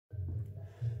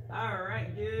All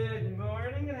right, good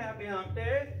morning and happy hump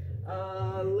day.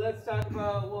 Let's talk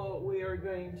about what we are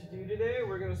going to do today.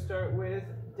 We're going to start with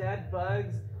dead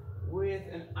bugs with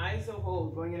an iso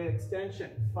hold, going in an extension,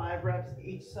 5 reps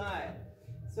each side.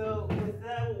 So with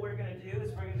that, what we're going to do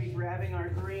is we're going to be grabbing our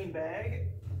green bag.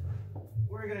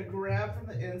 We're going to grab from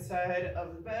the inside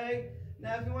of the bag.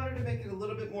 Now, if you wanted to make it a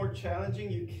little bit more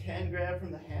challenging, you can grab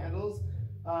from the handles.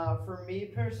 For me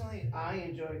personally, I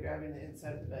enjoy grabbing the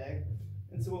inside of the bag.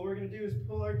 And so what we're going to do is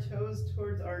pull our toes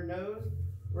towards our nose.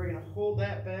 We're going to hold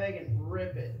that bag and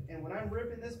rip it. And when I'm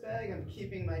ripping this bag, I'm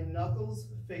keeping my knuckles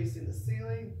facing the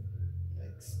ceiling,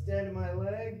 extend my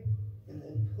leg, and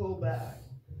then pull back.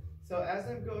 So as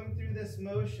I'm going through this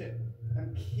motion,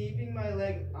 I'm keeping my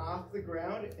leg off the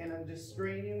ground and I'm just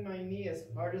straining my knee as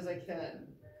hard as I can.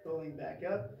 Pulling back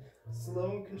up,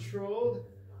 slow and controlled,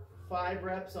 5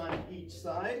 reps on each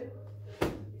side.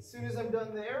 As soon as I'm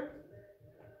done there,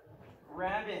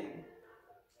 grabbing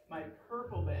my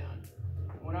purple band.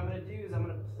 What I'm going to do is I'm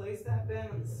going to place that band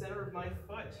on the center of my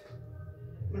foot.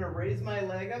 I'm going to raise my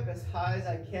leg up as high as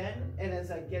I can, and as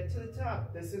I get to the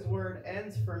top, this is where it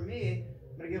ends for me,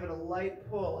 I'm going to give it a light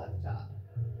pull at the top.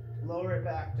 Lower it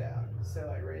back down.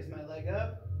 So I raise my leg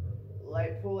up,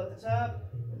 light pull at the top,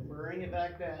 bring it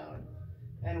back down.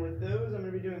 And with those, I'm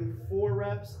going to be doing 4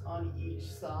 reps on each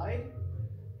side.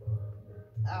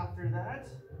 After that,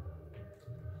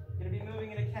 I'm going to be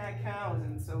moving into cat-cows,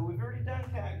 and so we've already done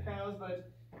cat-cows,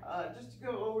 but just to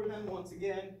go over them once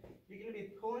again, you're going to be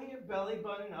pulling your belly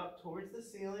button up towards the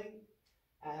ceiling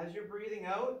as you're breathing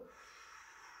out,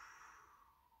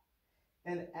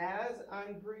 and as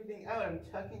I'm breathing out, I'm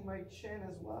tucking my chin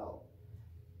as well.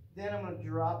 Then I'm going to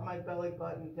drop my belly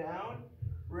button down,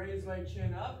 raise my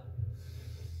chin up,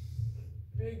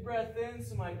 big breath in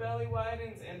so my belly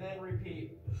widens, and then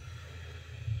repeat.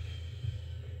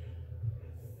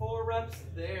 4 reps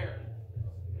there.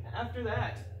 After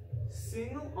that,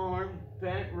 single arm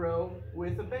bent row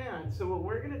with a band. So what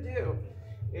we're going to do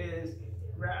is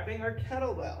grabbing our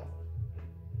kettlebell.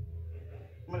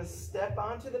 I'm going to step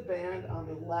onto the band on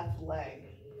the left leg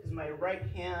because my right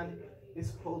hand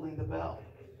is holding the bell.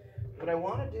 What I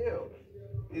want to do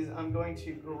is I'm going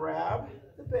to grab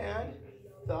the band,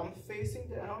 thumb facing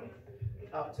down,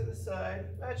 out to the side.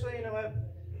 Actually, you know what?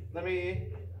 Let me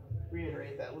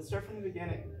reiterate that. Let's start from the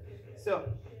beginning. So,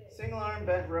 single arm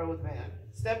bent row with band.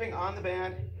 Stepping on the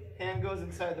band, hand goes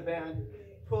inside the band,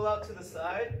 pull out to the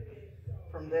side.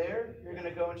 From there, you're going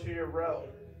to go into your row.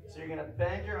 So you're going to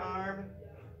bend your arm,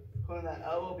 putting that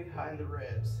elbow behind the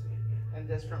ribs. And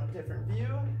just from a different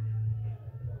view,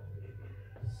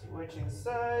 switching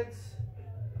sides,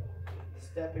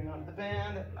 stepping on the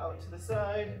band, out to the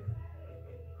side,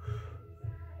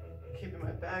 keeping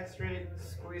my back straight,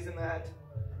 squeezing that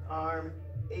arm,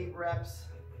 8 reps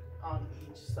on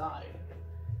each side.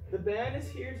 The band is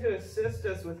here to assist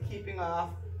us with keeping off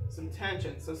some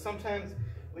tension. So sometimes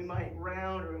we might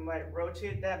round or we might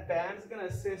rotate. That band is going to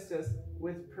assist us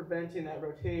with preventing that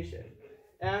rotation.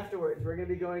 Afterwards, we're going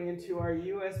to be going into our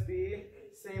USB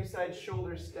same side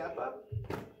shoulder step up.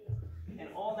 And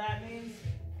all that means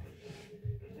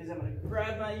is I'm going to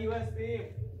grab my USB,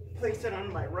 place it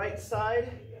on my right side.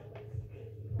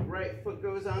 Right foot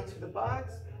goes onto the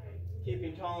box.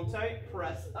 Keeping tall and tight,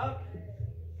 press up,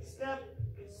 step,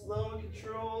 slow and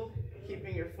controlled,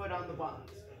 keeping your foot on the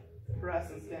box. Press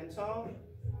and stand tall,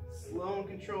 slow and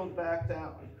controlled back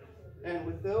down. And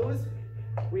with those,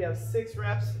 we have 6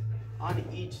 reps on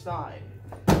each side.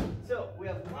 So we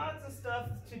have lots of stuff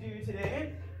to do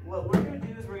today. What we're going to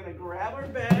do is we're going to grab our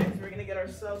bags, we're going to get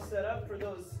ourselves set up for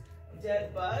those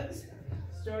dead bugs,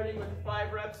 starting with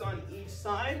 5 reps on each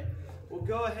side. We'll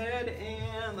go ahead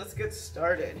and let's get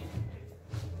started.